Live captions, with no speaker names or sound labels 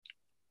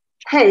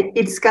Hey,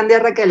 it's Candia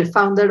Raquel,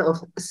 founder of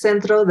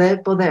Centro de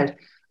Poder.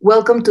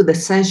 Welcome to the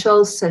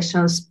Sensual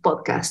Sessions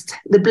podcast,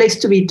 the place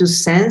to be to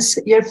sense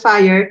your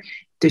fire,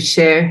 to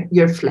share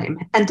your flame.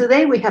 And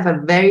today we have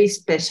a very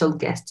special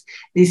guest.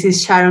 This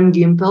is Sharon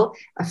Gimpel,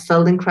 a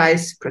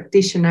Feldenkrais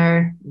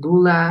practitioner,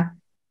 doula,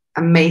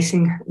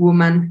 amazing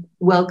woman.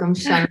 Welcome,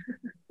 Sharon.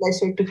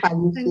 Pleasure to have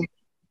you here.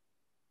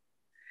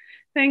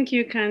 Thank thank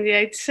you,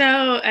 Candia. It's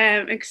so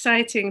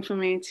exciting for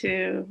me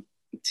to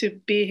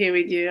be here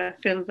with you. I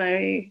feel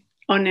very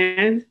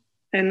honored,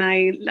 and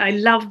I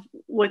love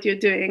what you're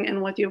doing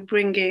and what you're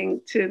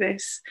bringing to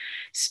this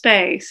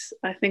space.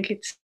 I think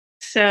it's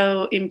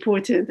so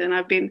important, and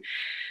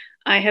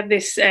I have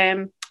this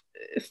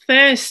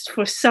thirst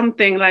for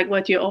something like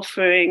what you're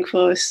offering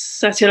for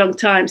such a long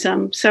time. So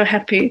I'm so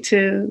happy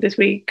to that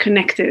we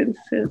connected.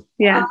 So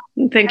yeah,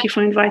 and thank you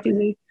for inviting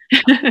me.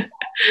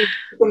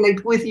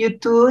 Connect with you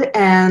too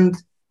and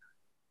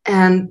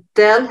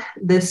tell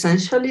the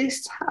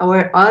sensualists,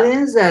 our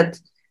audience, that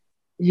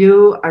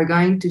you are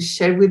going to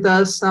share with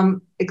us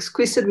some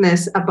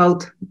exquisiteness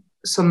about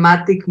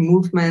somatic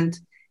movement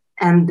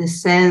and the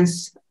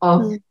sense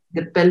of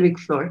the pelvic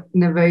floor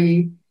in a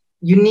very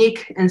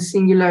unique and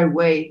singular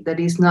way that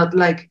is not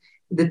like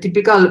the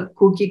typical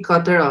cookie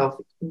cutter of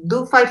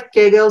do 5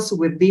 kegels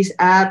with this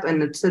app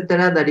and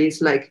etc. That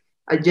is like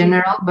a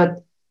general,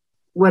 but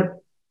what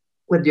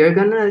what you're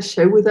gonna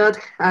share with us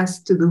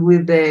has to do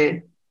with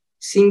the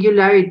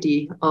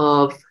singularity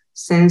of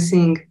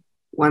sensing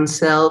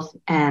oneself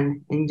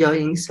and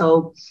enjoying.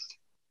 So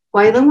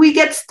why don't we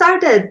get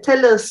started?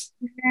 Tell us,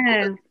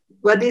 Yeah.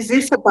 what is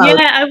this about?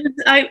 Yeah,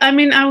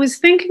 I was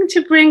thinking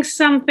to bring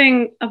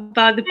something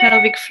about the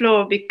pelvic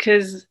floor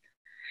because,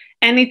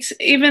 and it's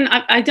even,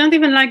 I don't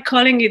even like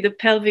calling it the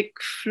pelvic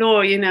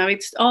floor,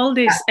 it's all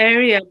this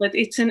area, but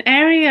it's an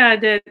area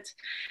that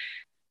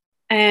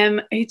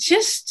it's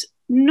just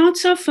not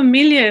so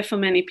familiar for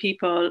many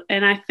people.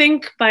 And I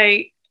think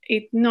by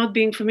it not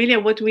being familiar,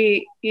 what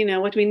we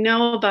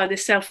know about the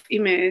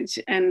self-image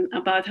and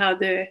about how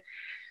the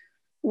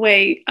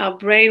way our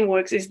brain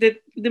works is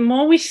that the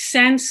more we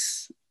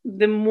sense,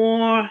 the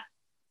more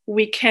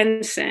we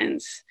can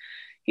sense.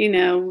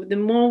 The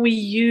more we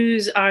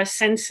use our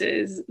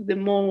senses, the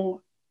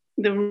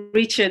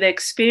richer the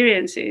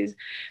experience is.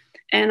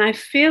 And I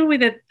feel with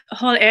the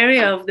whole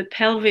area of the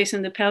pelvis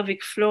and the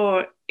pelvic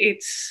floor,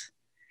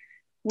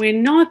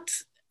 we're not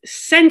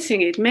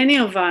sensing it. Many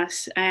of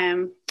us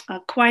are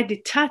quite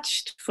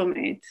detached from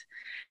it.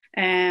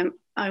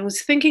 I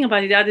was thinking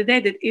about it the other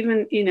day that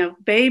even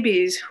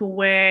babies who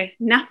wear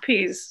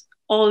nappies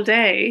all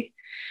day,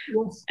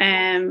 Yes.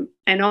 and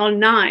all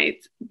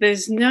night,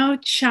 there's no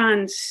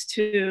chance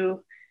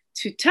to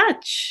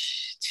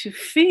touch, to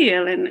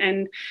feel,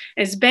 and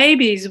as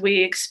babies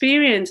we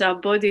experience our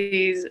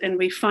bodies and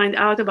we find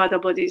out about our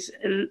bodies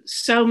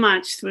so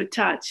much through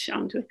touch,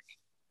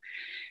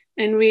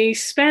 and we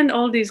spend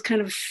all these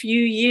kind of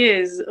few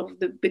years of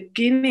the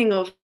beginning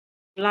of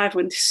life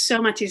when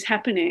so much is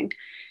happening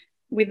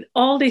with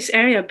all this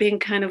area being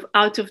kind of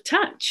out of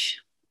touch.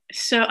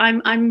 So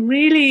I'm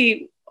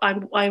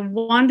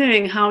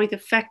wondering how it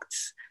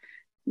affects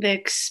the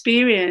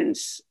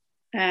experience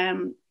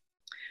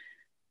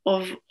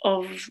of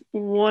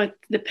what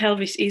the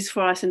pelvis is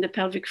for us and the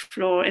pelvic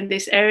floor and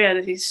this area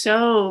that is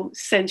so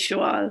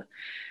sensual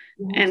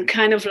and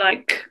kind of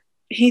like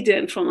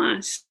hidden from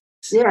us.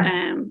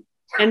 Yeah.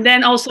 And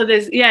then also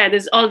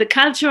there's all the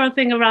cultural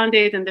thing around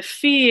it and the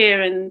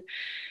fear and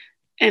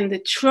the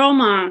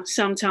trauma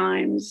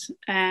sometimes.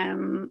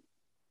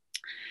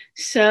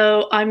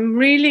 So I'm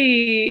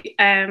really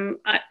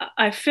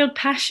I feel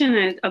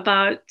passionate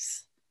about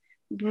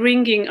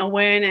bringing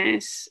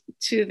awareness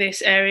to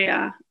this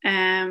area,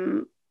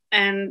 and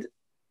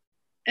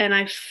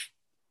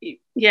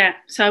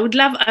so I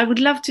would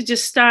love to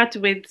just start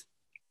with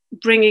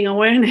bringing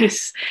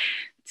awareness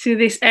to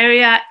this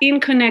area in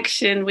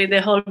connection with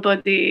the whole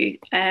body,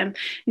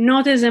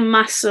 not as a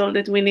muscle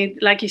that we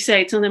need, like you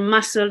say, it's not a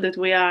muscle that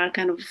we are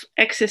kind of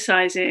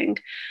exercising,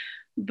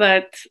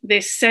 but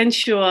this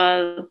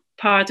sensual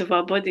part of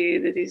our body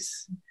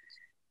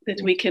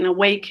that we can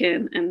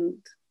awaken and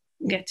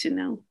get to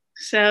know.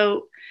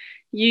 So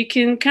you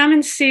can come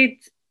and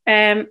sit.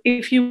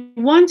 If you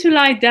want to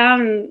lie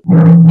down,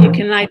 you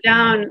can lie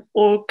down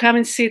or come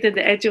and sit at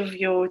the edge of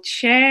your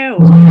chair,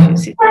 or if you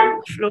sit on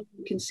the floor,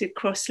 you can sit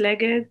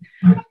cross-legged.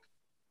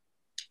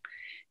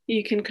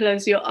 You can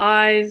close your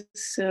eyes.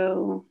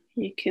 So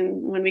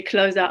when we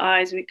close our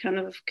eyes, we kind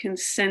of can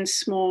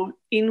sense more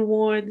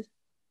inward.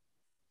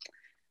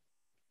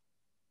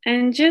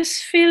 And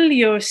just feel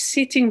your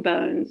sitting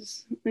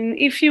bones. And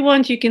if you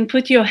want, you can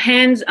put your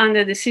hands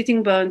under the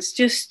sitting bones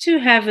just to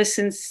have the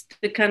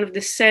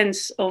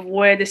sense of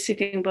where the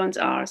sitting bones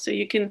are. So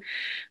you can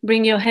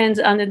bring your hands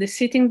under the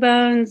sitting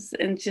bones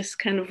and just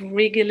kind of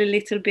wriggle a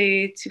little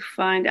bit to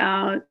find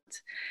out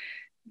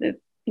that,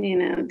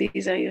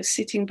 these are your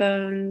sitting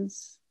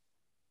bones.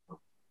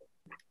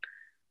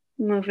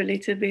 Move a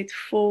little bit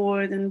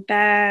forward and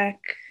back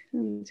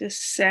and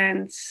just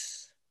sense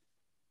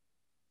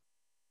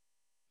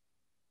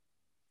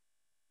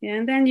Yeah,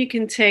 and then you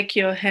can take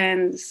your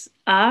hands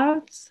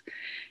out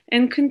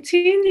and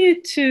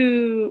continue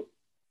to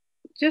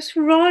just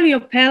roll your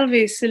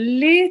pelvis a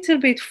little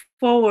bit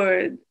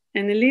forward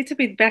and a little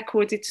bit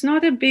backwards. It's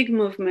not a big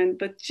movement,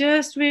 but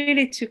just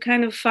really to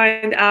kind of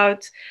find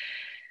out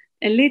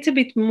a little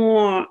bit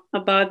more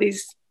about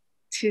these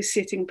two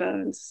sitting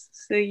bones.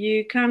 So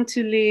you come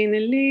to lean a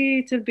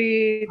little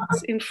bit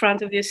in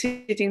front of your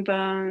sitting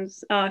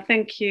bones. Oh,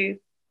 thank you.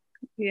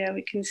 Yeah,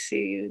 we can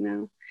see you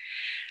now.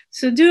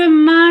 So do a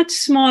much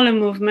smaller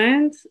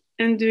movement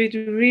and do it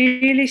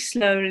really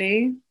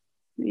slowly.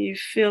 You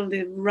feel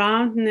the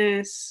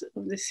roundness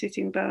of the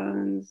sitting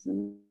bones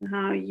and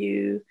how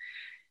you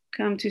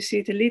come to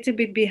sit a little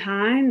bit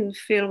behind and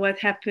feel what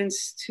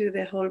happens to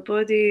the whole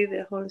body,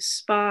 the whole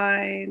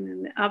spine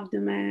and the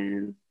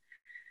abdomen.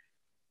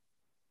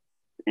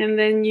 And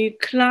then you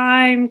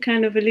climb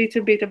kind of a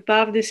little bit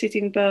above the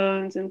sitting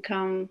bones and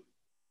come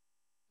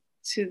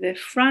to the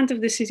front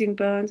of the sitting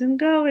bones and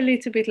go a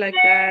little bit like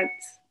that,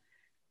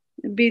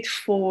 a bit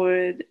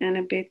forward and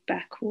a bit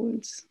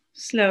backwards,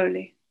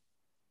 slowly.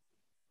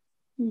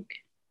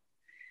 Okay.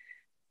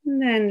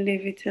 And then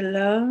leave it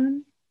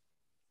alone.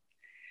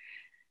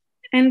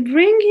 And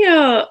bring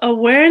your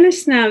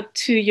awareness now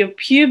to your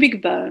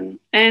pubic bone.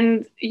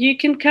 And you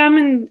can come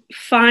and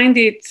find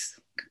it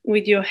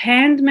with your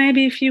hand,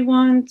 maybe if you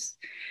want.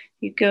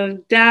 You go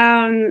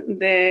down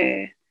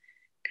the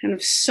kind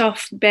of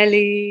soft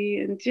belly,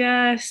 and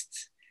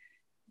just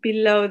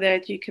below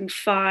that you can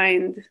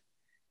find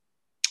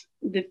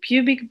the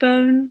pubic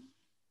bone,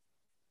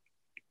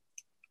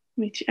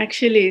 which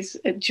actually is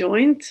a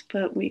joint,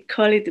 but we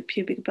call it the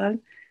pubic bone.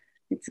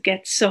 It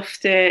gets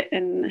softer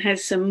and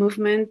has some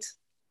movement,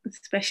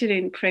 especially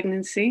in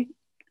pregnancy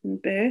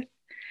and birth.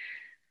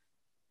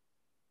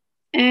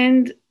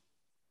 And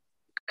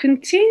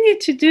continue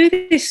to do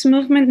this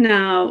movement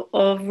now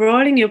of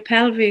rolling your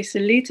pelvis a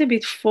little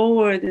bit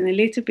forward and a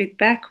little bit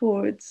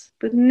backwards.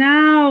 But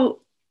now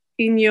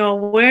in your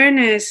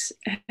awareness,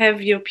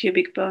 have your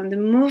pubic bone, the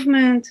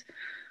movement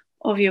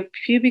of your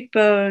pubic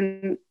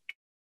bone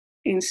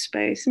in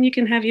space. And you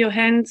can have your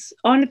hands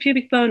on the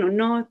pubic bone or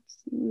not.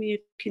 You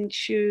can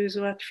choose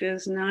what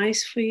feels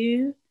nice for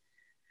you.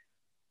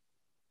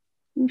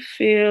 And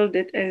feel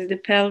that as the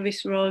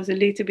pelvis rolls a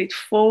little bit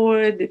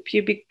forward, the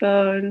pubic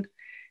bone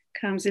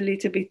comes a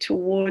little bit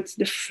towards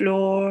the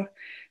floor,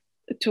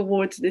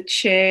 towards the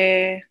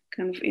chair,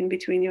 kind of in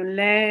between your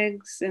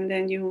legs. And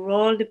then you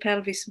roll the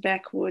pelvis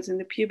backwards and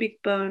the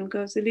pubic bone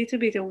goes a little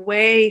bit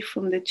away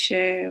from the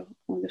chair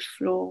or the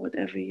floor,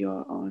 whatever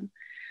you're on.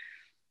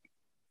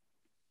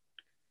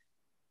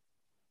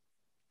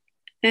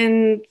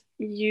 And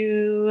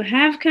you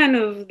have kind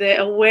of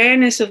the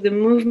awareness of the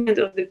movement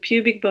of the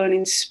pubic bone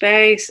in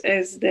space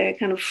as the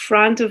kind of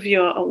front of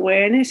your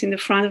awareness, in the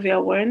front of your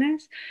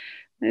awareness.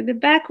 And the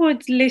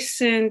backwards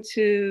listen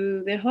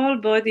to the whole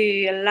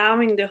body,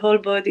 allowing the whole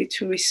body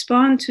to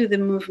respond to the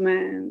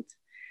movement.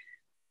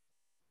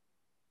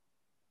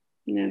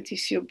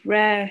 Notice your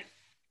breath.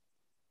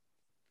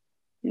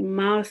 Your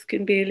mouth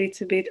can be a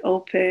little bit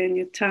open,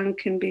 your tongue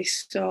can be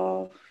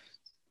soft.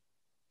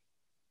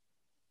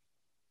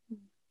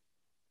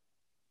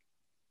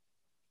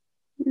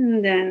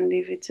 And then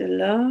leave it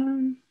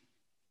alone.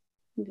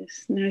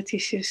 Just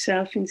notice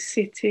yourself in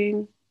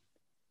sitting.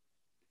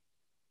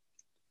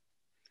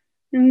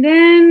 And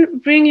then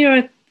bring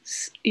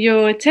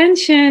your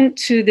attention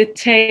to the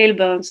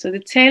tailbone. So the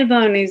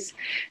tailbone is,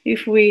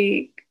 if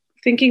we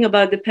thinking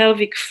about the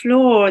pelvic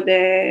floor,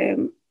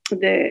 the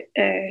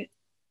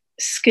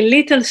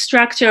skeletal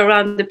structure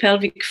around the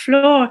pelvic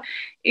floor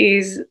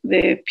is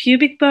the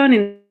pubic bone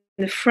in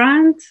the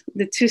front,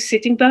 the two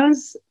sitting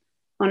bones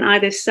on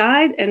either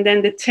side, and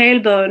then the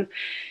tailbone.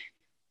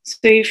 So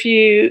if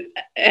you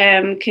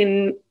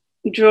can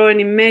draw an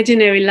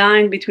imaginary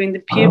line between the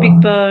pubic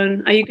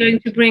bone. Are you going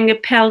to bring a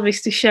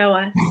pelvis to show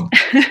us?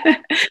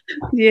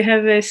 Do you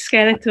have a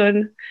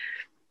skeleton?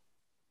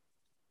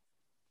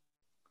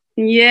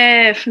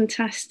 Yeah,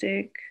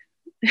 fantastic.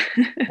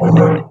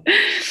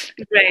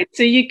 Great.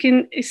 So you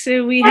can,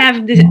 so we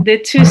have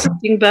the two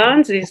sitting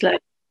bones is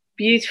like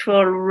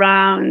beautiful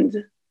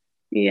round.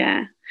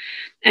 Yeah.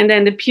 And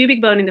then the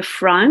pubic bone in the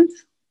front.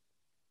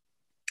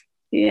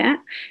 Yeah.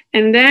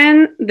 And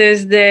then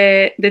there's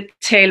the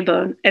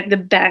tailbone at the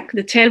back.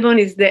 The tailbone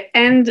is the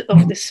end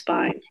of the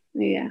spine.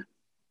 Yeah,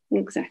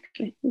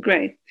 exactly.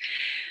 Great.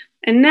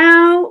 And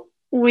now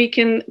we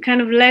can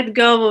kind of let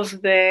go of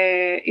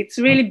it's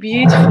really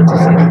beautiful to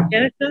see the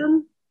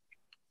skeleton.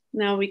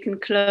 Now we can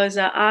close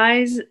our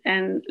eyes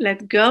and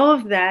let go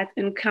of that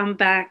and come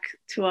back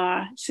to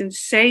our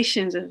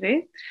sensations of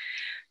it.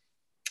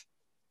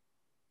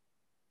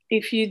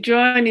 If you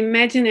draw an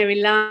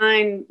imaginary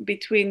line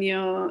between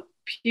your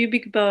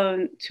pubic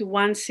bone to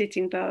one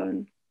sitting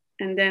bone,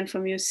 and then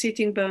from your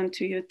sitting bone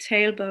to your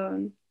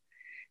tailbone,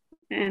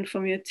 and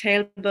from your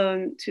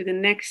tailbone to the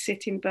next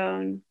sitting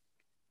bone,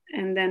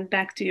 and then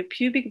back to your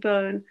pubic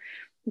bone,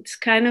 it's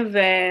kind of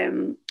a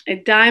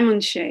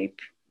diamond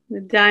shape,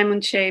 the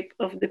diamond shape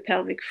of the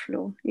pelvic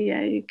floor.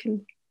 Yeah, you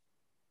can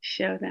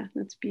show that.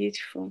 That's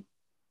beautiful.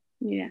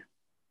 Yeah.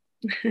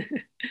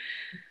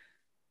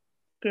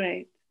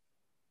 Great.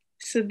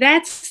 So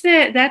that's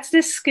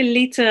the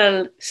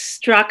skeletal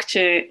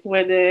structure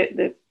where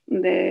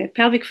the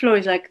pelvic floor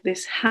is like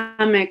this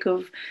hammock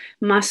of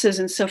muscles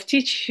and soft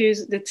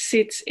tissues that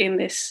sits in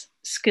this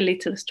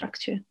skeletal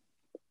structure.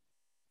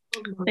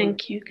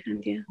 Thank you,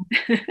 Kandia.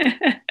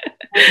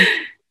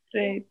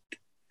 Great.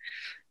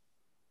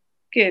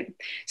 Good.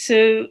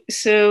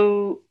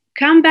 So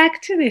come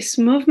back to this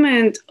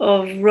movement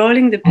of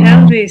rolling the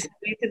pelvis a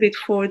little bit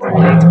forward and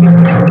a little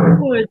bit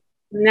forward.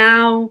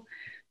 Now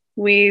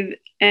with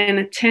an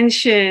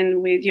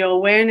attention, with your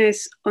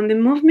awareness on the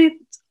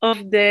movement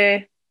of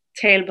the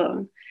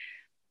tailbone.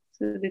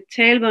 So the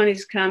tailbone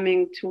is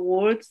coming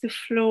towards the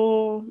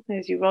floor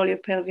as you roll your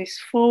pelvis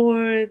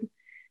forward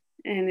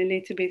and a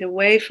little bit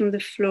away from the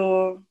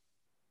floor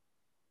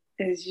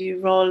as you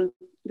roll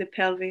the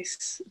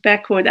pelvis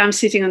backward. I'm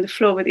sitting on the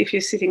floor, but if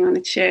you're sitting on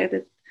a chair,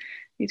 that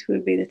it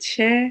will be the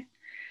chair.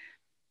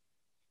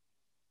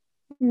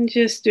 And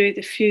just do it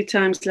a few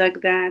times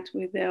like that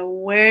with the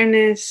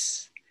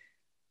awareness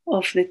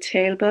of the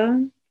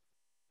tailbone.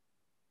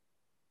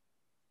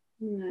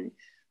 Nice.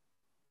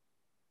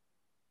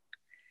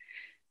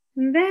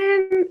 And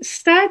then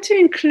start to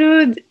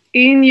include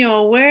in your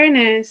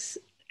awareness,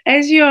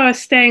 as you are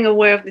staying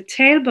aware of the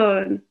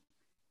tailbone,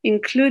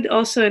 include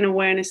also an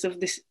awareness of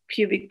this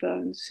pubic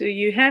bone. So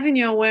you have in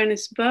your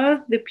awareness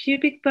both the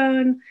pubic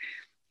bone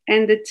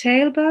and the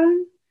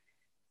tailbone,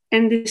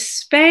 and the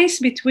space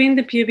between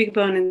the pubic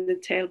bone and the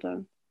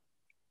tailbone.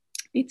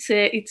 It's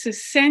a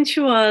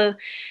sensual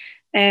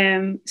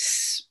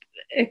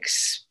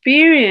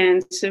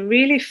experience. So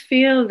really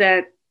feel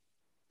that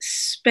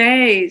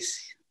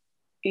space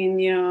in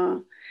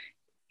your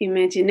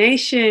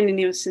imagination, in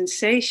your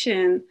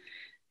sensation,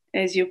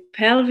 as your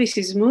pelvis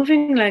is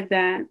moving like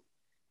that.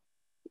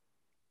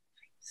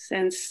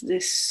 Sense the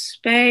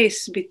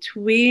space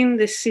between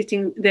the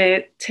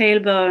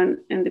tailbone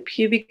and the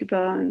pubic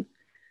bone,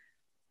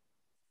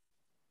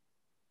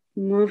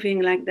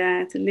 moving like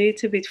that, a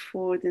little bit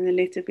forward and a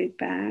little bit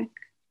back.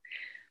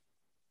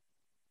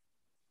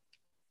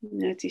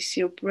 Notice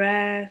your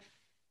breath.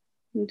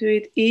 Do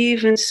it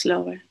even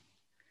slower.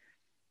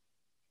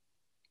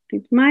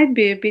 It might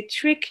be a bit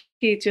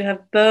tricky to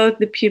have both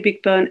the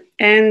pubic bone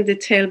and the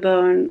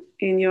tailbone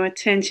in your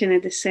attention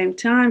at the same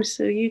time,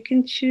 so you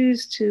can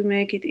choose to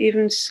make it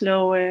even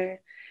slower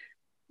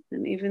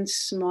and even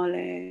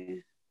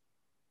smaller.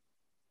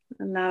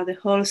 Allow the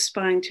whole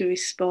spine to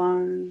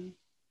respond.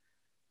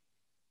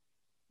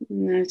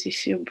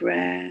 Notice your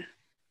breath.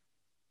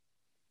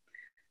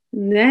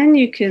 And then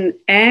you can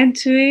add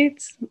to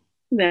it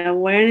the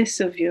awareness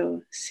of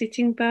your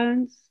sitting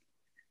bones.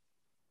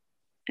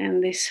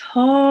 And this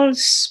whole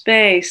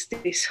space,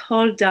 this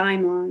whole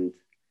diamond,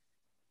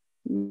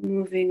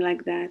 moving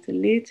like that, a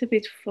little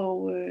bit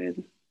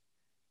forward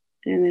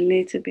and a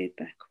little bit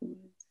backwards.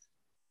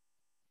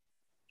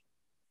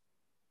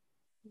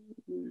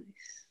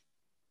 Nice.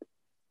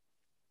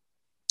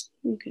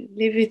 Okay,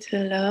 leave it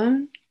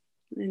alone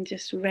and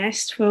just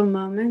rest for a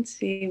moment.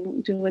 See,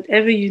 do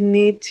whatever you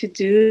need to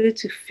do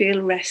to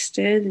feel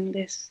rested in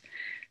this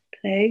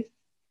place.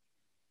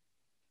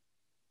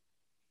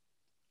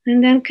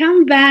 And then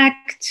come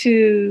back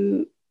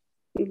to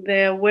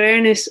the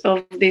awareness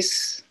of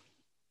this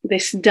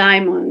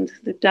diamond,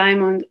 the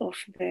diamond of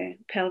the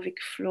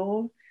pelvic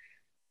floor,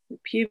 the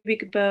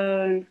pubic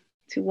bone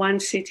to one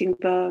sitting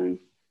bone,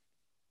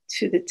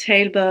 to the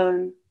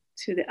tailbone,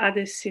 to the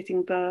other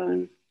sitting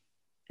bone,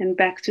 and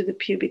back to the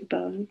pubic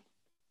bone.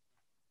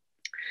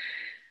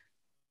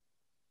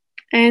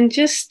 And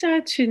just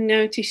start to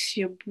notice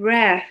your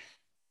breath.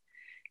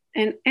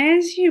 And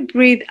as you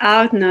breathe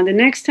out now, the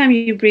next time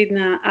you breathe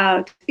now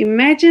out,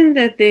 imagine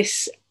that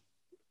this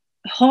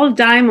whole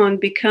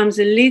diamond becomes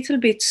a little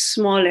bit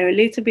smaller, a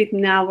little bit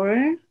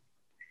narrower.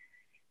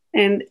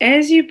 And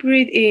as you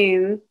breathe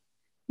in,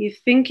 you're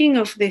thinking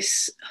of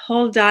this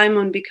whole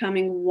diamond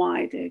becoming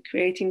wider,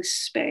 creating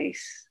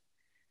space.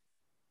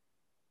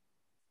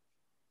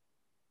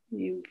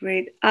 You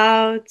breathe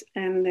out,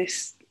 and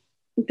this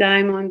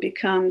diamond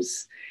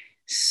becomes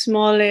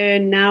smaller,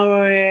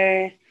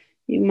 narrower.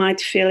 You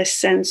might feel a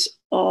sense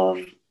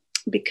of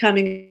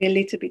becoming a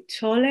little bit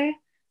taller,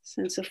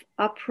 sense of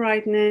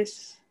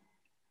uprightness.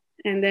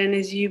 And then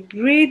as you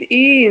breathe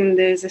in,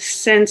 there's a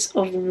sense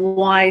of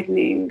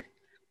widening,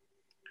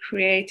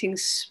 creating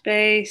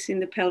space in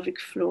the pelvic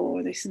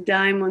floor, this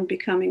diamond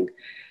becoming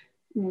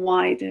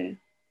wider.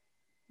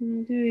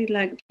 And do it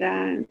like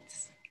that.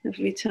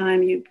 Every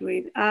time you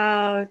breathe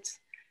out,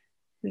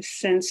 the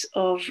sense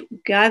of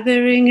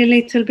gathering a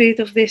little bit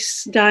of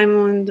this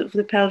diamond of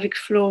the pelvic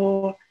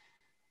floor.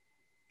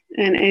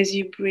 And as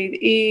you breathe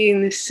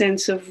in, the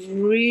sense of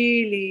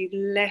really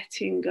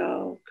letting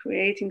go,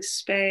 creating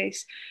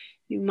space.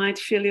 You might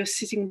feel your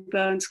sitting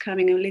bones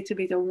coming a little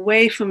bit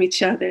away from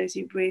each other as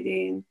you breathe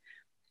in.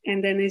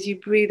 And then as you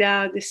breathe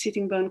out, the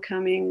sitting bone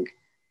coming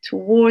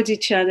towards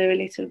each other a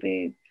little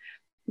bit.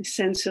 The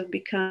sense of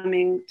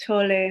becoming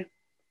taller.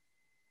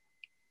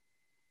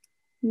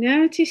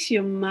 Notice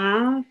your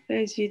mouth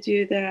as you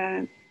do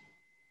that.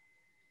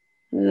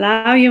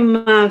 Allow your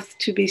mouth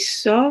to be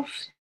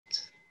soft.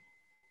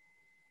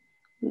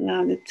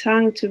 Allow the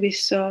tongue to be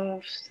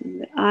soft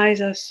and the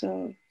eyes are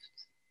soft.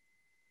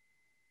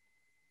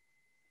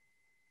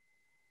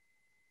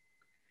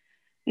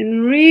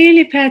 And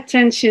really pay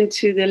attention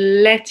to the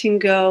letting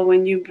go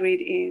when you breathe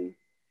in.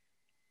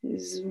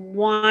 This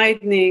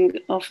widening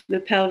of the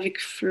pelvic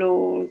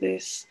floor,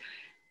 this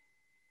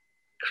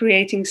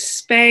creating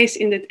space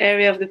in that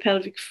area of the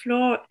pelvic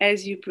floor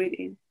as you breathe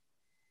in.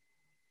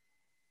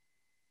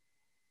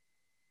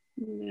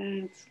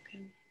 That's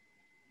good.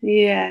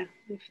 Yeah,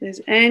 if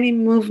there's any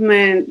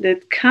movement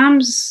that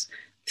comes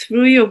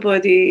through your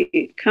body,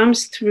 it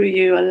comes through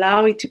you,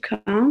 allow it to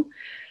come.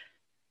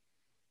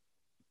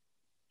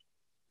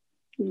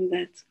 And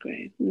that's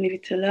great. Leave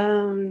it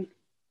alone.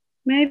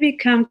 Maybe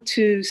come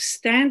to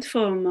stand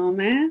for a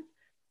moment.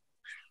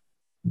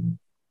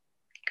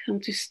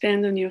 Come to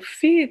stand on your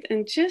feet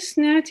and just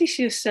notice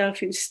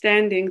yourself in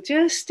standing.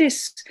 Just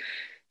this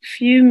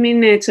few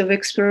minutes of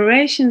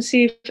exploration.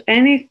 See if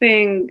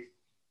anything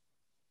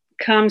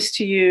comes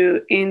to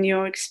you in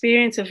your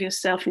experience of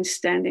yourself in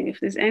standing. If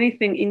there's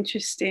anything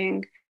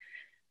interesting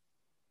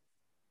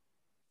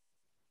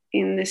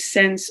in the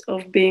sense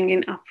of being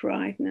in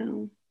upright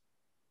now.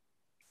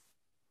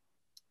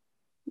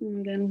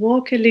 And then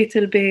walk a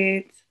little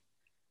bit.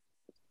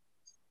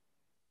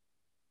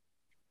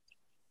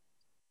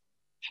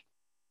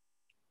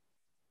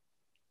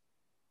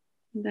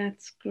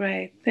 That's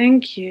great.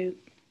 Thank you.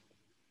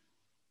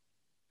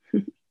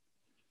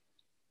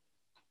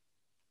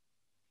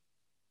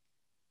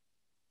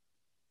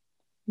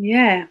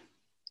 Yeah.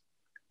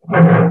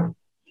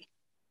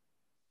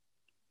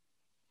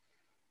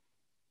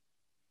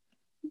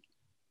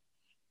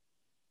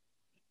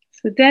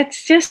 So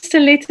that's just a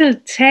little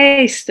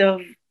taste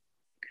of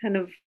kind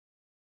of,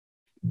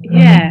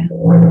 yeah,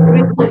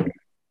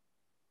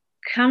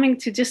 coming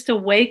to just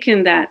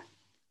awaken that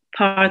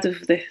part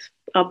of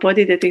our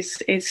body that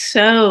is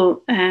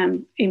so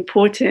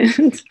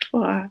important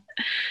for,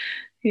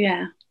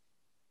 yeah.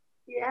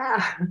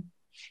 Yeah.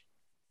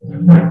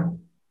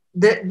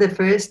 The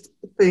first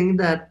thing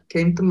that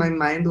came to my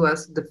mind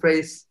was the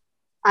phrase,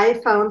 I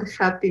found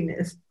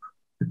happiness.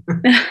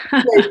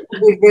 Like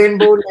with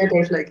rainbow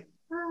letters, like,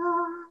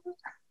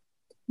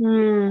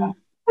 I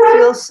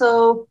feel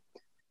so.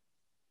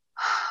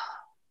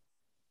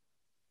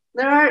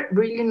 There are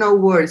really no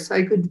words.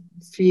 I could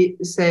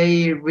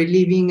say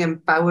relieving,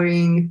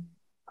 empowering,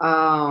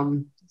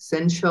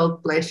 sensual,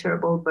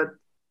 pleasurable, but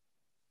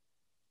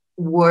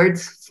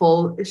words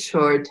fall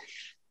short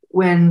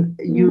when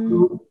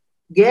you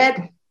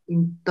get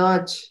in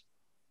touch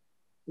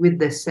with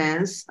the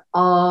sense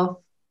of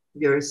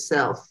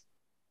yourself.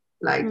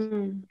 Like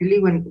really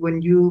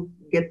when you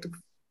get to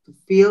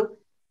feel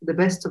the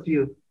best of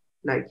you,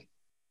 like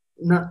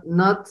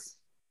not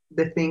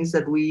the things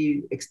that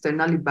we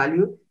externally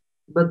value,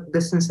 but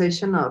the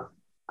sensation of,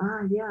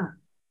 yeah,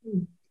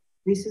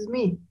 this is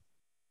me.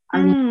 I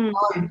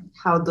enjoy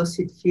how does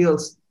it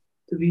feels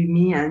to be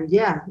me. And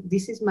yeah,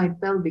 this is my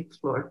pelvic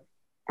floor.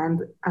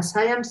 And as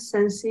I am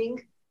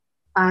sensing,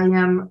 I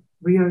am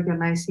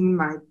reorganizing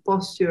my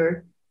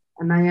posture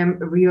and I am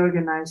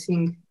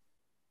reorganizing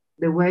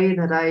the way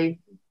that I,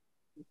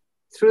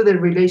 through the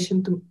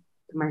relation to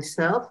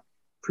myself,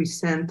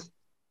 present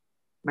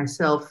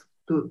myself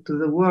to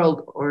the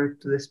world or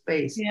to the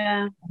space.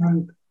 Yeah.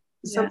 And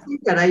something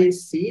that I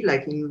see,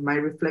 like in my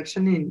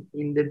reflection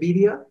in the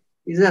video,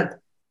 is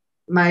that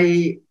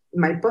my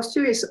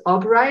posture is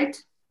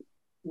upright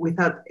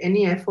without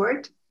any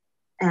effort,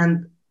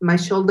 and my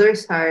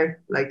shoulders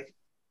are like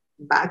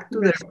back to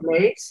their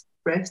place,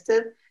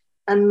 rested,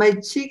 and my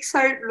cheeks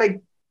are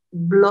like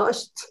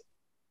blushed.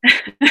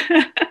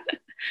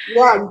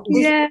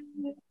 Yeah,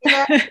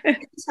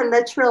 it's a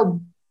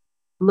natural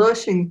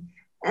blushing,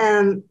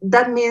 and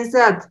that means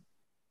that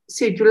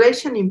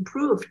circulation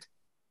improved.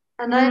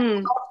 And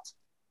I thought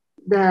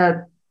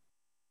that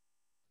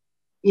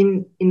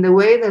in the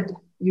way that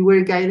you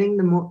were guiding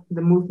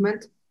the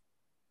movement,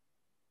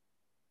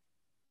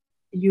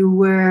 you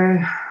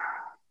were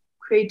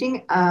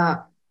creating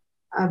a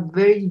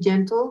very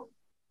gentle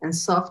and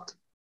soft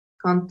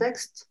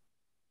context,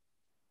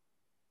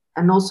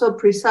 and also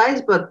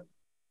precise but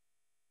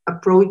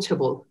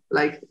approachable.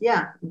 Like,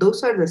 yeah,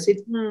 those are the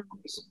sit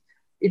bones.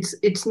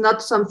 It's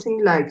not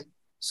something like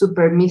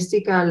super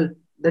mystical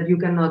that you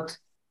cannot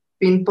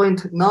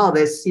pinpoint. No,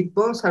 the sit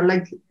bones are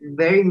like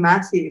very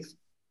massive.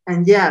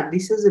 And yeah,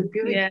 this is the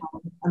pubic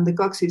bone and the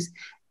coccyx.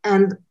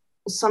 And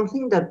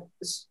something that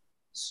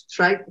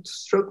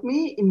struck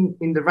me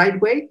in the right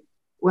way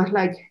was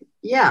like,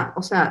 yeah,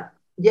 o sea,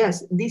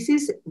 yes, this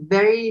is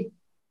very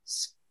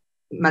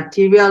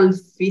material,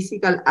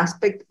 physical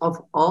aspect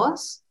of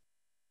us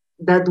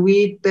that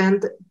we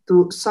tend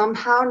to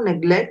somehow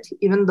neglect,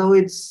 even though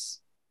it's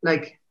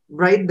like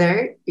right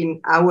there in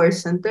our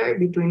center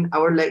between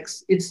our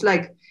legs. It's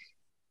like,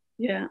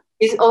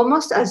 it's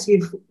almost as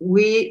if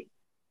we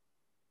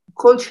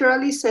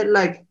culturally said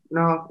like,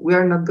 no, we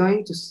are not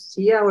going to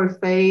see our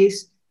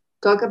face,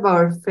 talk about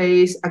our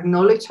face,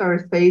 acknowledge our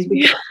face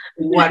Yeah. because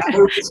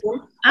whatever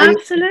reason. And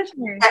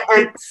Absolutely. and,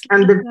 It's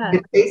and like the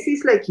that. face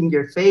is like in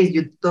your face.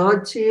 You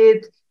touch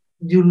it,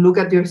 you look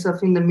at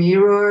yourself in the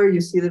mirror,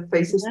 you see the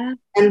faces. Yeah.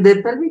 And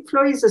the pelvic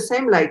floor is the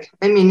same. Like,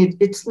 I mean,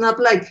 it's not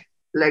like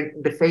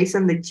the face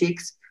and the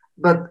cheeks,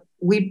 but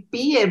we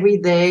pee every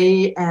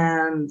day,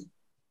 and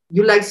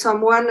you like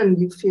someone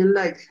and you feel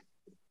like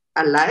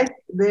alive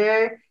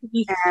there.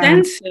 You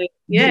And sense it.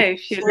 you Yeah,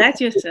 if you let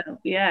yourself.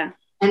 Yeah.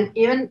 and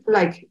even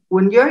like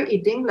when you're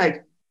eating,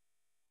 like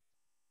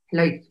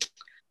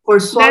for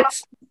swallowing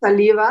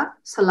That's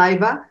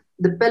saliva,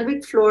 the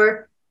pelvic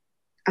floor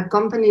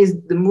accompanies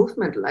the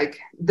movement. Like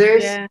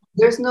yeah.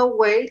 there's no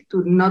way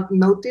to not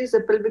notice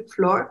the pelvic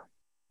floor,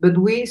 but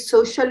we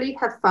socially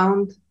have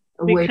found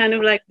a We way kind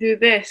of like do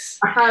this.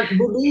 to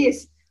do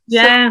this. So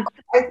Yeah.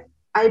 I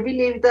I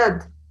believe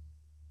that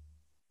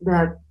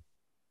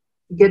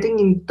getting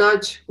in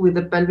touch with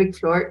the pelvic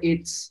floor,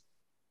 it's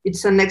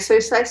an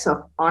exercise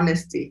of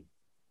honesty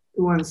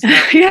to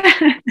oneself. Yeah.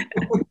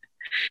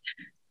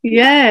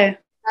 Yeah.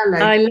 Yeah,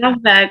 like I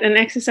love that. An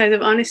exercise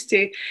of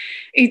honesty.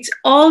 It's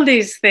all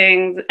these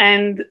things.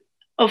 And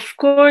of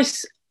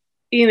course,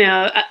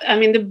 I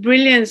mean, the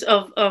brilliance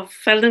of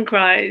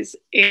Feldenkrais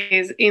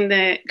is in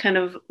the kind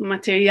of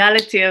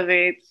materiality of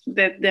it,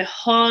 that the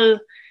whole,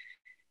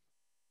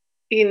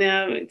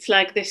 it's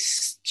like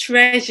this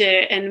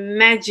treasure and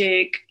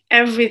magic,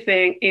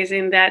 everything is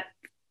in that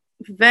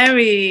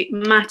very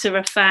matter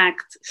of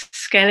fact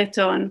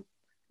skeleton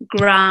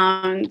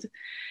ground.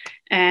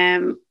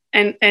 And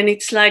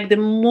it's like the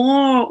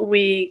more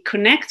we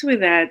connect with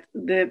that,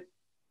 the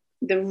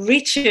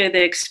richer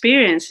the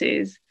experience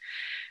is.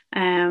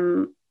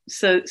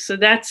 So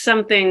that's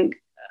something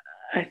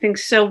I think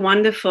so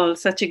wonderful,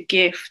 such a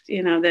gift.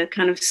 The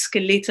kind of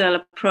skeletal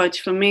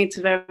approach for me. It's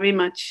very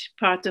much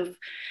part of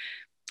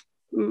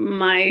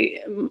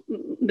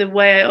the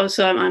way.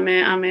 Also,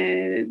 I'm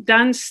a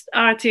dance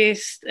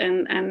artist,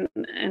 and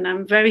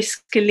I'm very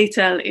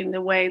skeletal in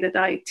the way that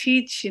I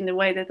teach, in the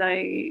way that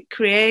I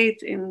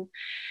create,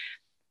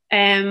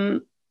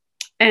 um,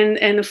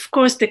 and of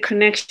course the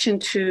connection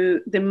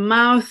to the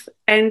mouth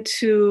and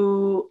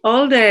to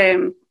all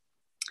the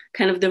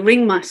kind of the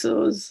ring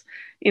muscles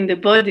in the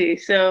body.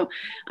 So,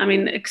 I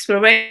mean,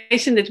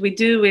 exploration that we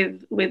do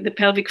with the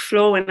pelvic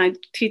floor when I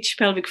teach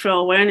pelvic floor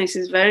awareness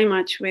is very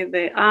much with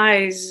the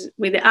eyes,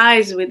 with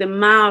the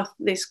mouth,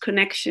 these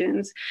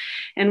connections.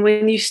 And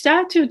when you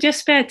start to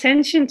just pay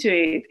attention to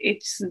it,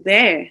 it's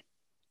there.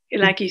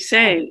 Like you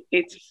say,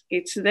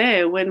 it's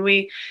there. When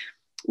we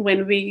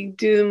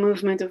do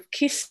movement of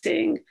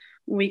kissing,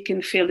 we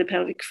can feel the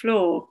pelvic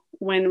floor.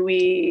 When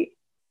we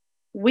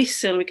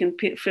whistle, we can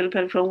feel the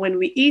pelvic floor. When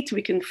we eat,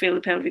 we can feel the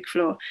pelvic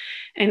floor.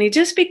 And it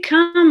just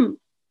become,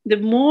 the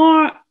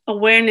more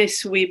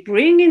awareness we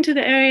bring into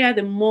the area,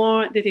 the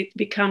more that it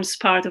becomes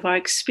part of our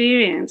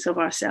experience of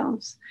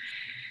ourselves.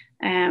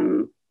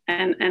 And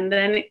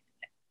then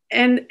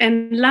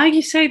and like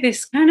you say,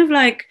 this kind of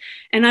like,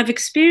 and I've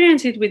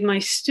experienced it with my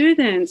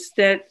students,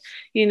 that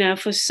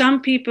for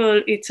some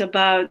people it's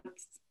about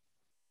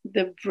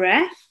the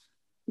breath.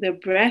 The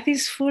breath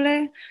is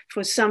fuller.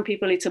 For some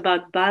people it's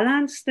about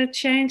balance that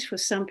change. For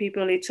some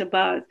people it's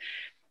about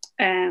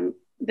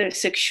their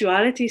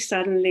sexuality.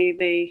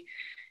 Suddenly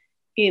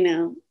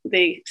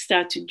they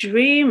start to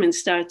dream and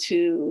start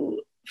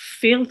to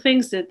feel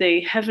things that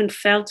they haven't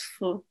felt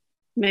for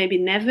maybe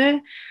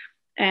never.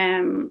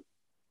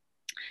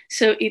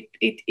 So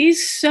it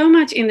is so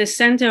much in the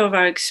center of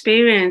our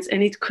experience,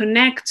 and it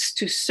connects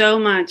to so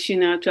much,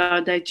 to our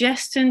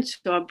digestion,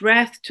 to our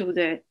breath, to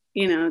the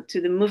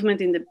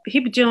movement in the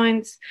hip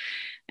joints.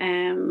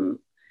 There's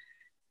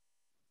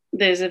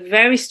a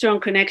very strong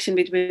connection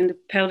between the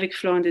pelvic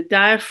floor and the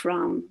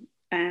diaphragm.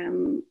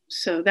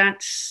 So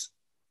that's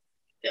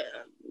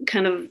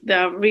kind of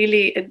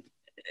the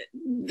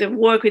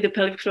work with the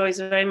pelvic floor is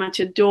very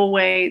much a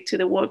doorway to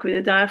the work with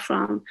the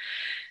diaphragm.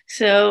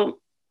 So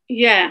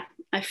yeah,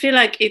 I feel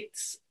like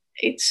it's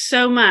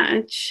so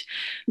much,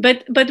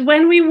 but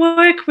when we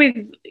work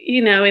with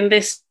in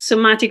this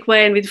somatic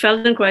way and with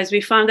Feldenkrais,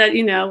 we found that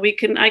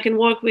I can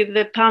work with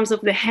the palms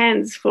of the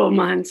hands for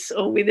months,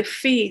 or with the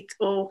feet,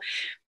 or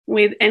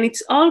and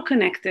it's all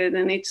connected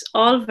and it's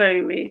all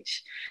very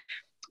rich.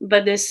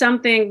 But there's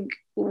something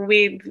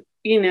with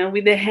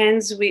with the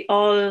hands, we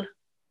all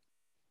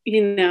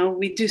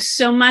we do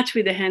so much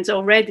with the hands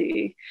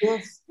already.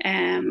 Yes.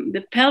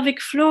 The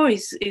pelvic floor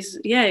is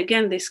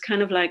again this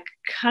kind of like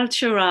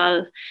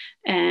cultural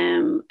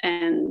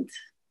and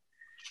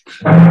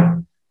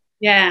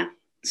yeah.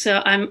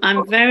 So I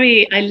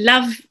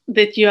love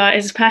that you are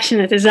as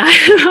passionate as I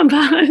am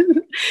about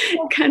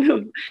kind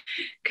of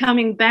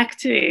coming back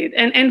to it.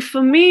 And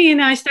for me,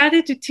 I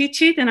started to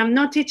teach it, and I'm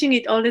not teaching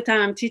it all the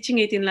time. I'm teaching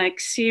it in like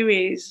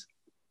series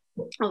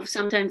of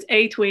sometimes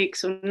 8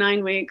 weeks or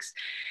 9 weeks.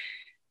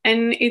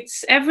 And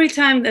it's every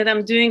time that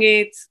I'm doing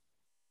it,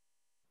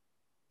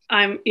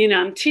 I'm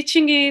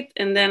teaching it,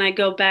 and then I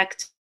go back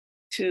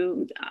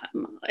to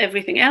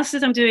everything else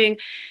that I'm doing.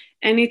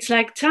 And it's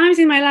like times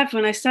in my life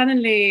when I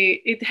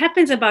suddenly, it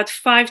happens about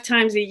 5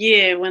 times a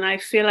year when I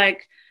feel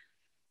like,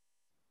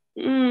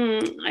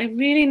 I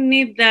really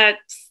need that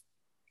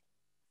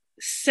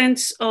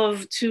sense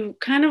of, to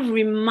kind of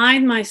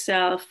remind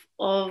myself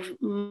of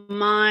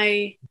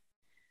my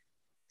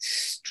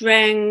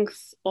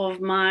strength, of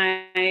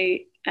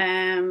my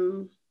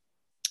kind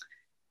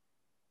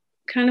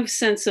of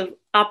sense of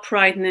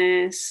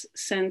uprightness,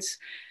 sense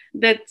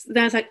that's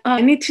like, oh,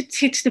 I need to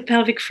teach the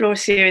pelvic floor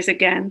series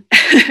again.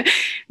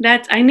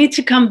 That I need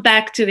to come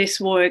back to this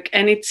work.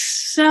 And it's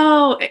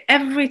so,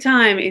 every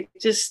time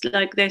it's just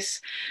like this,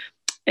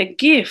 a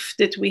gift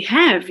that we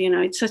have, you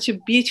know, it's such a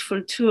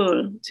beautiful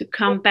tool to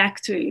come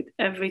back to it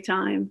every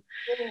time.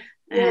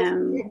 Yes.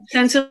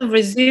 Sense of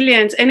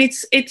resilience. And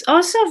it's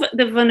also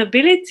the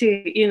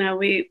vulnerability, you know,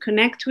 we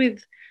connect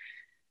with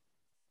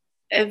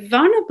a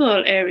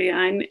vulnerable area,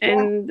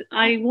 and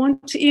I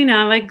want to, you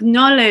know,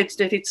 acknowledge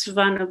that it's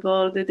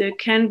vulnerable, that there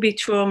can be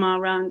trauma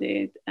around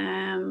it,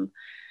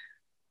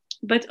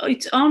 but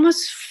it's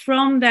almost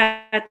from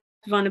that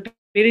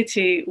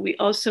vulnerability we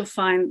also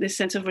find this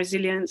sense of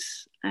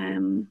resilience.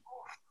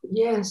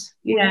 Yes.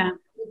 Yeah.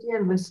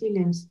 And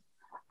resilience.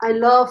 I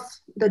love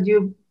that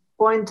you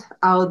point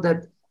out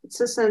that it's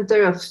a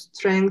center of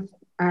strength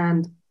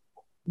and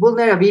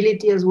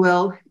vulnerability as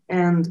well,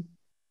 and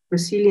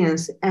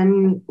resilience.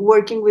 And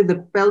working with the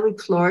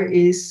pelvic floor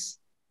it's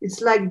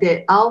like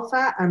the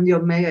alpha and the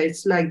omega.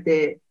 It's like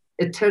the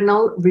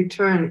eternal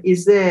return.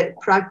 Is the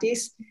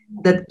practice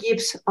that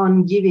keeps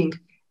on giving.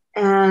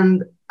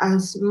 And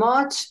as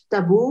much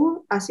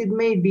taboo as it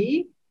may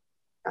be,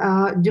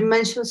 you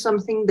mentioned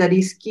something that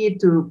is key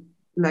to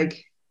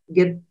like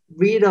get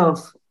rid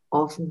of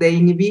the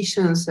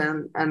inhibitions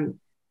and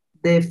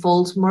the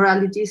false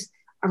moralities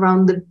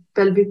around the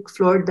pelvic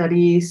floor, that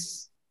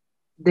is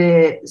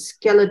the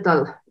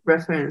skeletal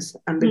reference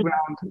and the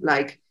ground.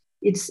 Like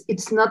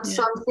it's not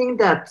something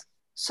that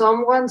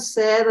someone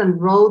said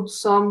and wrote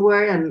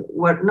somewhere and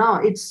what. No,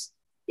 it's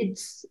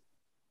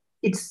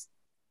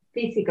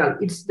physical.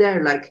 It's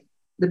there. Like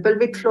the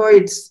pelvic floor,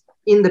 it's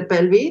in the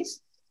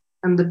pelvis,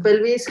 and the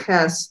pelvis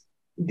has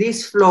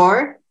this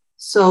floor.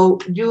 So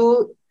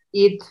you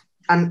eat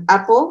an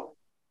apple,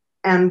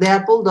 and the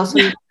apple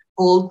doesn't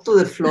fall to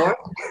the floor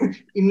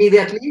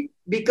immediately,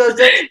 because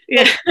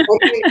there's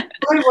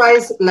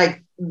otherwise,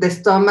 like the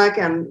stomach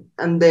and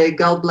the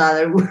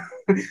gallbladder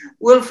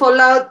will fall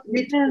out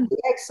between the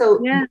legs. So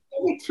the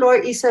pelvic floor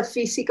is a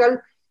physical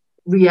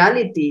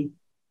reality.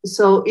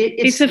 So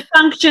it's a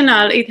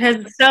functional. It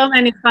has so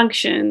many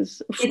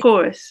functions, of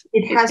course.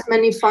 It has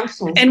many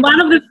functions, and one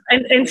of the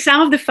and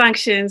some of the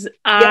functions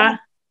are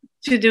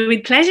to do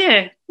with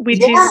pleasure,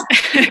 which is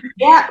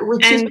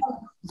which is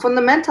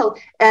fundamental.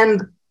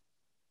 And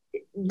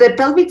the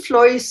pelvic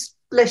floor is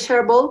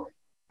pleasurable,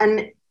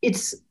 and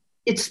it's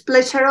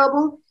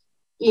pleasurable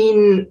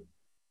in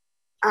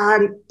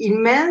an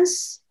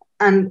immense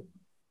and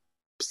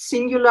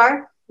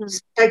singular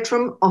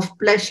spectrum of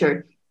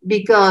pleasure.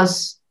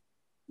 Because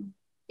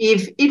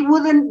if it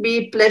wouldn't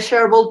be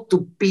pleasurable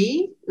to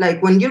pee,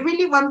 like when you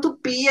really want to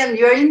pee and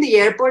you're in the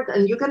airport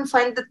and you can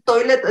find the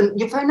toilet and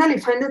you finally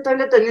find the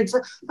toilet and it's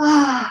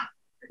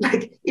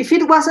like, if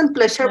it wasn't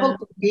pleasurable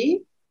to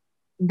pee,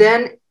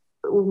 then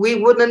we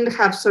wouldn't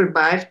have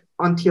survived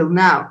until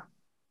now.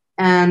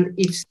 And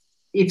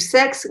if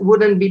sex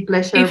wouldn't be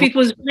pleasurable, if it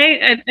was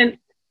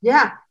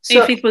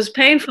if it was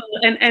painful,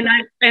 and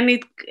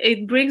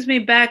it brings me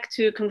back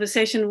to a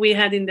conversation we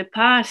had in the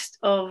past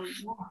of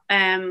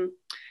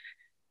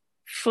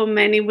for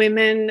many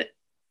women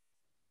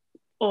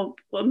or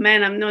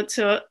men, I'm not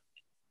so,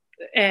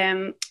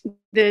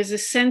 there's a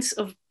sense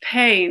of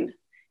pain,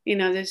 you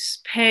know, there's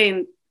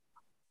pain,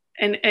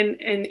 and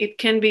it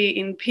can be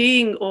in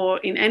peeing or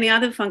in any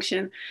other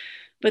function.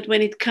 But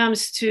when it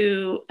comes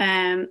to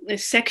a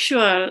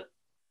sexual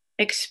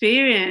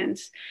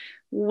experience,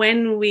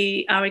 when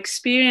our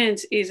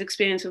experience is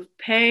experience of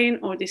pain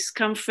or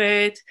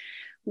discomfort,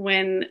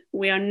 when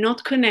we are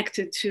not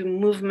connected to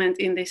movement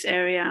in this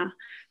area,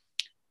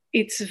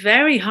 it's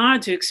very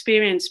hard to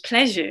experience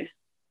pleasure.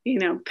 You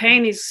know,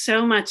 pain is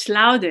so much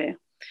louder.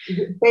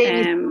 Pain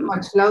is so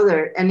much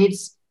louder, and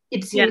it's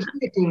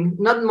inhibiting,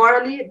 not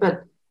morally,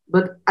 but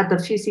at a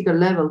physical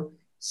level.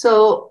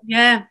 So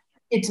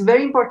it's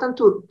very important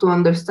to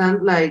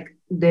understand like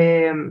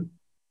the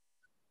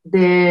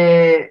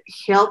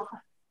health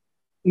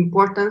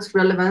importance,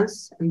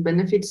 relevance, and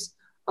benefits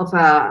of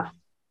a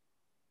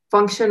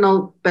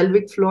functional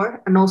pelvic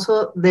floor, and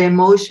also the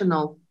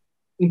emotional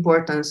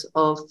importance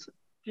of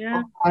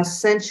a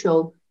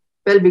sensual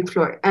pelvic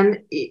floor.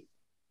 And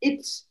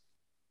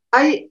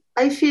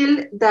I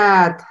feel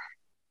that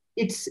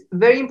it's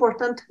very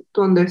important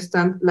to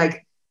understand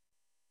like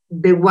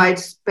the wide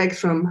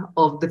spectrum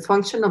of the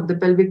function of the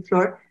pelvic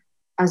floor,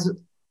 as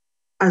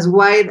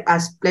wide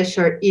as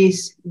pleasure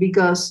is,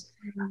 because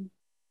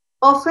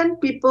often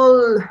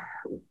people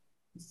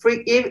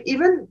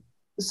even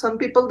some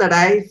people that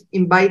I've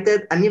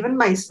invited, and even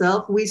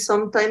myself, we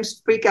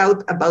sometimes freak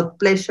out about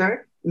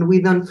pleasure and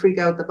we don't freak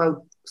out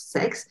about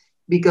sex,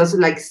 because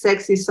like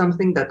sex is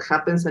something that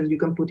happens and you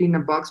can put in a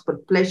box,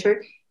 but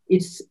pleasure,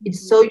 it's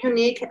so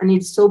unique and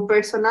it's so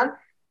personal,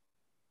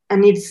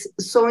 and it's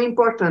so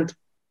important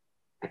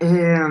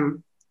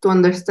to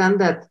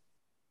understand that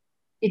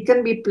it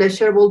can be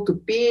pleasurable to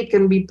pee, it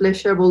can be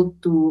pleasurable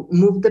to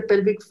move the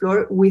pelvic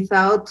floor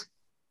without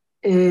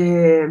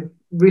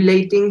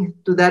relating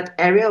to that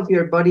area of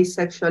your body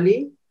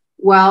sexually,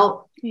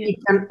 while it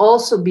can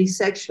also be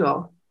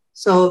sexual.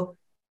 So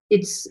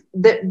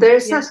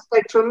there's a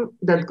spectrum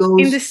that goes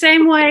in the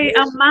same way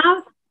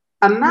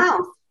a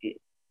mouth,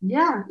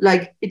 yeah,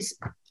 like it's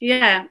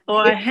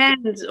or a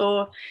hand,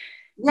 or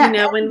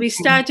when we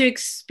start to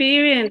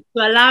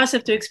allow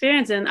ourselves to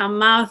experience, and our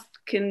mouth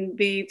can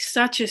be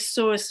such a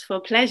source for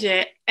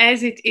pleasure,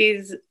 as it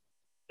is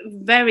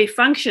very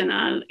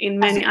functional in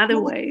many other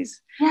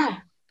ways.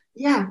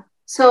 Yeah.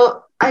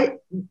 So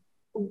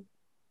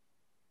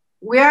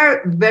we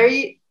are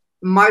very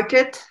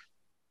marked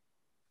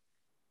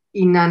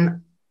in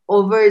an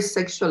over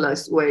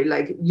sexualized way.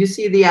 Like you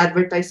see the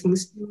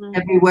advertisings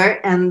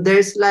everywhere, and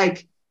there's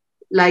like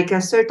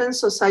a certain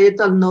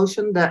societal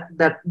notion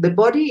that the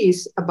body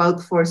is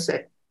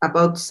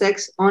about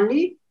sex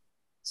only.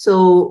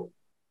 So,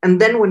 and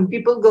then when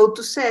people go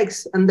to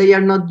sex and they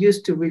are not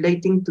used to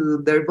relating to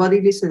their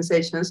bodily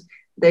sensations,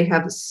 they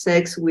have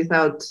sex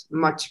without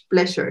much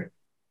pleasure.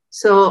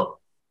 So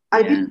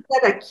I believe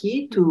that a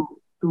key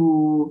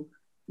to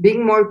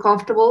being more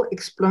comfortable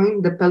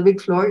exploring the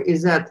pelvic floor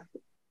is that,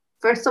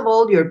 first of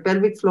all, your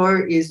pelvic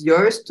floor is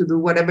yours to do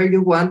whatever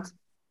you want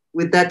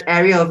with that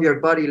area of your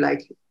body.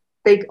 Like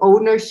take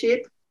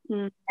ownership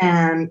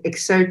and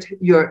exert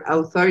your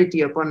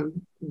authority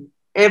upon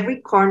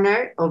every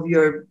corner of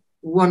your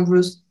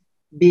wondrous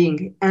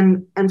being,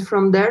 and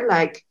from there,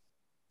 like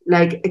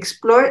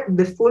explore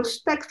the full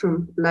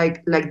spectrum,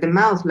 like the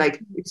mouth. Like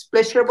it's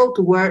pleasurable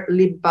to wear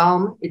lip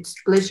balm, it's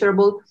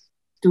pleasurable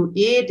to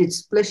eat,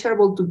 it's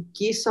pleasurable to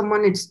kiss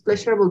someone, it's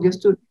pleasurable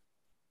just to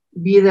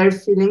be there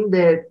feeling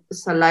the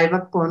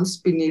saliva ponds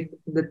beneath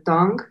the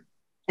tongue.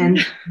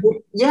 And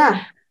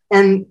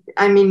and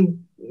I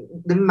mean,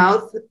 the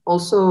mouth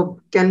also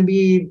can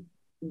be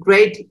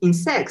great in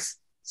sex,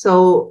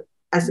 so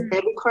as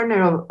every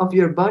corner of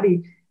your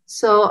body.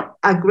 So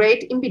a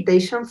great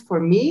invitation for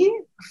me,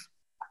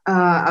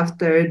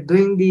 after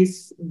doing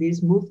this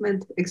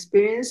movement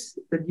experience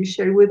that you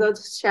shared with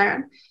us,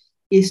 Sharon,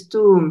 is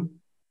to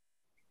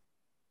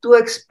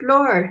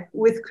explore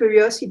with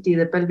curiosity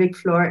the pelvic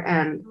floor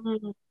and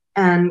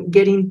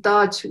get in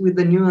touch with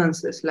the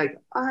nuances. Like,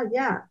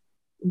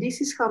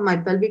 this is how my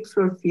pelvic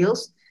floor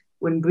feels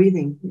when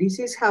breathing. This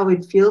is how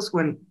it feels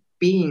when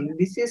peeing.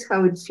 This is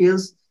how it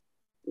feels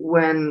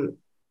when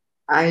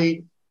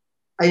I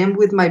am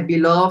with my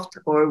beloved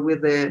or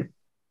with the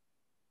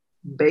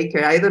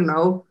baker. I don't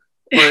know,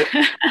 or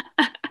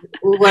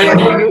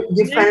whatever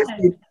you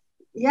fancy.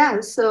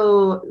 Yeah.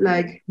 So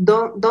like,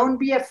 don't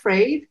be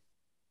afraid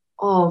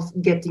of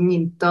getting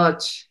in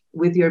touch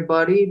with your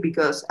body,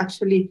 because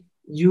actually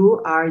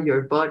you are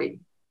your body.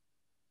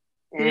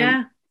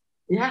 And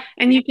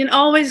and you can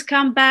always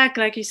come back,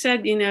 like you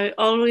said,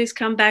 always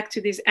come back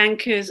to these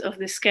anchors of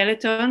the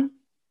skeleton.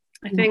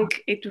 I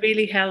think it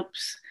really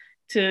helps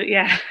to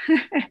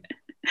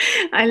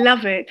I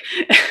love it.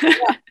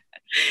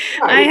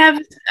 I have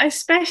a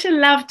special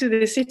love to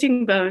the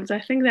sitting bones. I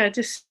think they're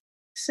just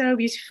so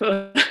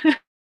beautiful.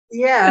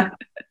 They are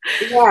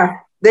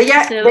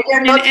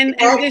not, and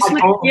this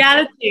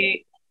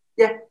materiality.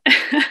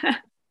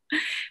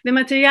 The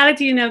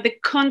materiality, the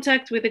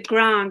contact with the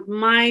ground,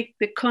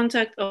 the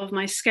contact of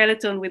my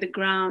skeleton with the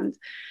ground,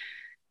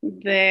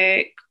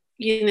 you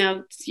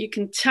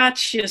can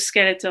touch your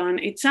skeleton.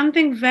 It's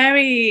something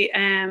very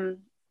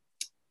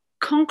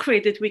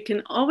concrete that we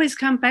can always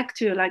come back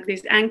to, like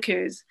these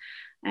anchors.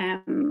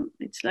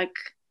 It's like,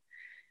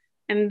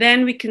 and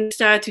then we can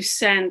start to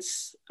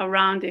sense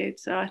around it.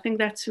 So I think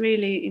that's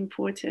really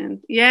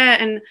important.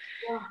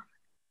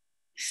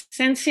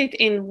 Sense it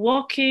in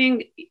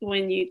walking,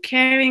 when you're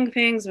carrying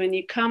things, when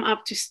you come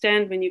up to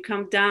stand, when you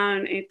come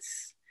down.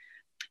 It's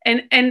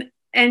and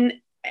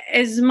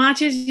as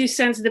much as you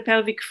sense the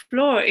pelvic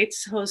floor,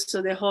 it's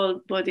also the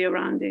whole body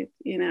around it.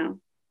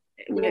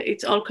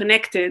 It's all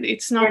connected.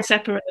 It's not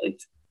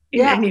separate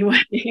in any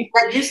way.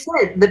 Like you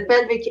said, the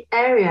pelvic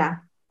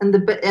area and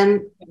the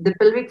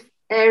pelvic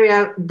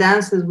area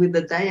dances with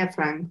the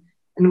diaphragm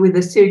and with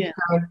the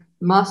circular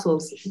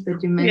muscles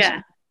that you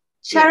mentioned.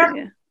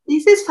 Sharon,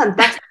 this is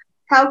fantastic.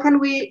 How can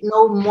we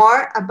know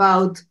more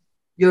about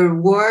your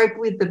work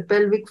with the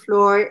pelvic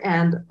floor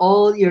and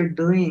all your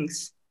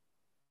doings?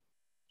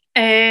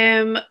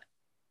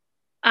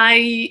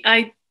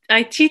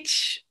 I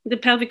teach the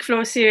pelvic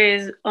floor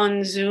series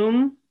on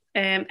Zoom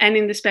and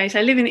in the space.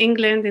 I live in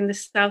England, in the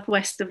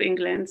southwest of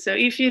England. So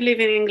if you live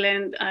in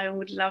England, I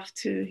would love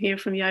to hear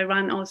from you. I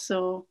run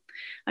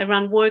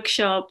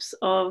workshops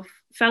of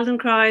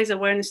Feldenkrais,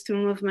 awareness to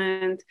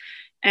movement,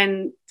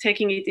 and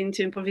taking it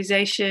into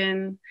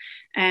improvisation.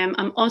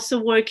 I'm also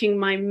working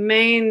my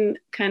main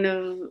kind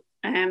of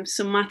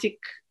somatic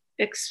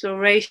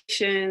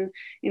exploration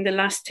in the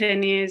last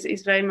 10 years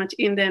is very much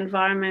in the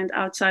environment,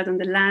 outside on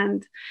the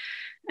land,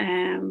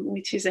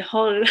 which is a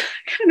whole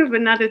kind of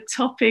another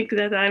topic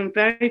that I'm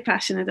very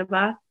passionate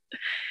about.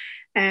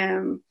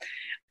 Mainly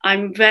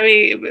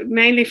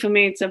for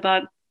me, it's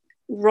about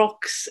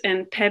rocks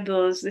and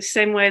pebbles, the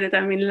same way that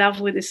I'm in love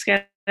with the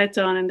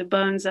skeleton and the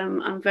bones.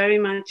 I'm very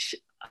much,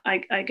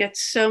 I get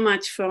so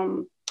much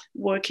from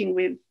working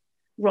with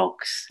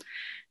rocks.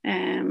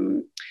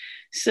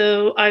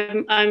 So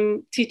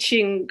I'm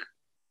teaching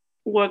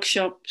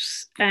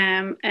workshops,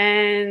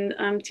 and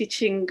I'm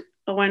teaching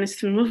awareness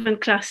through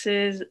movement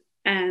classes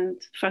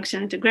and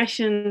functional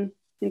integration,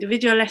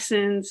 individual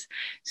lessons.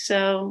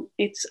 So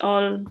it's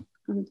all,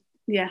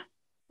 yeah.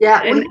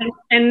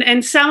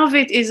 And some of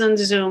it is on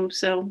Zoom.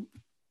 So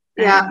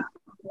yeah,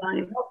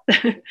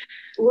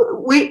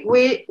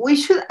 we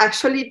should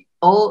actually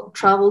all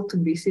travel to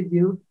visit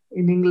you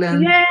in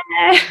England. Yeah,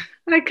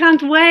 I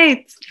can't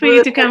wait for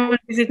you to come and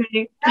visit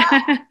me.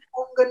 I'm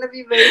gonna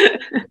be very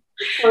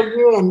for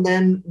you, and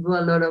then do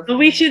a lot of.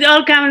 We should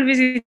all come and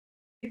visit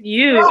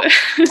you. Yeah.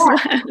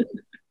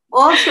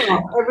 Also,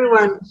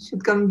 everyone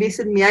should come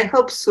visit me. I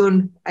hope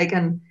soon I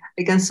can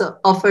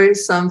offer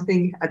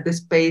something at the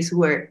space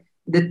where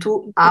the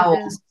two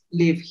owls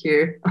live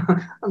here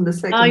on the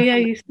second. Oh yeah,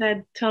 you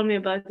told me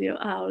about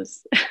your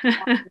owls.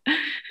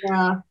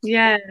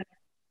 Yeah.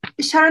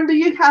 Sharon, do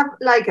you have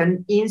like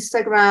an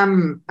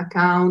Instagram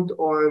account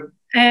or?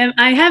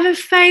 I have a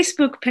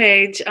Facebook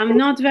page. I'm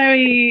not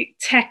very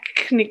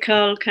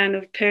technical kind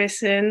of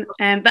person,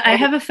 but I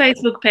have a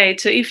Facebook page.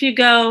 So if you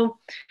go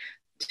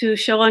to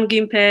Sharon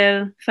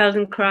Gimpel,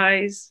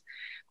 Feldenkrais,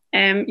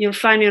 you'll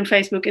find me on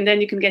Facebook, and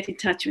then you can get in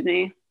touch with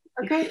me.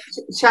 Okay,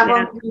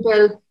 Sharon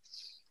Gimpel.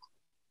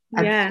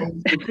 Yeah.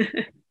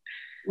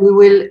 we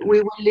will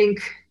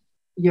link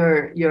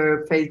your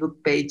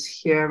Facebook page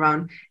here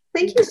around.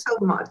 Thank you so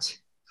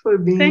much for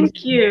being.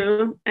 Thank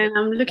you, and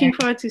I'm looking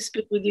forward to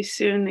speak with you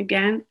soon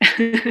again.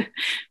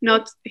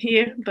 Not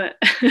here, but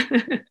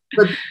to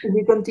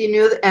be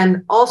continued,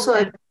 and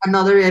also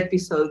another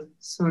episode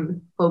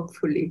soon,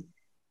 hopefully.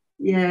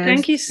 Yes.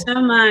 Thank you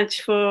so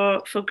much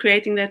for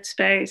creating that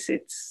space.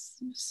 It's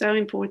so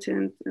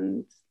important,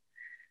 and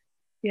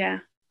yeah.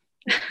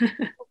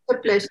 It's a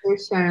pleasure,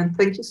 Sharon.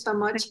 Thank you so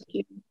much. Thank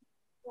you.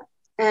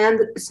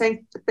 And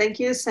thank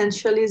you,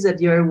 Sensualists,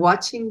 that you're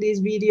watching this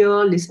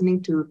video,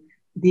 listening to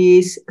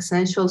this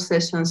Essential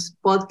Sessions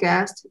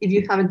podcast. If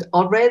you haven't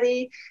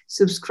already,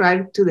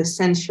 subscribe to the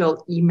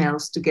Sensual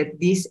emails to get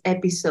these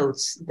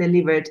episodes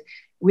delivered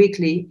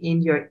weekly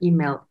in your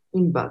email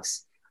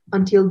inbox.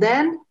 Until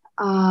then,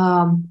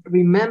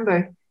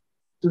 remember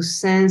to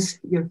sense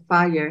your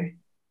fire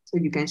so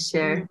you can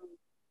share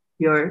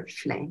your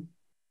flame.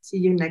 See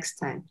you next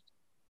time.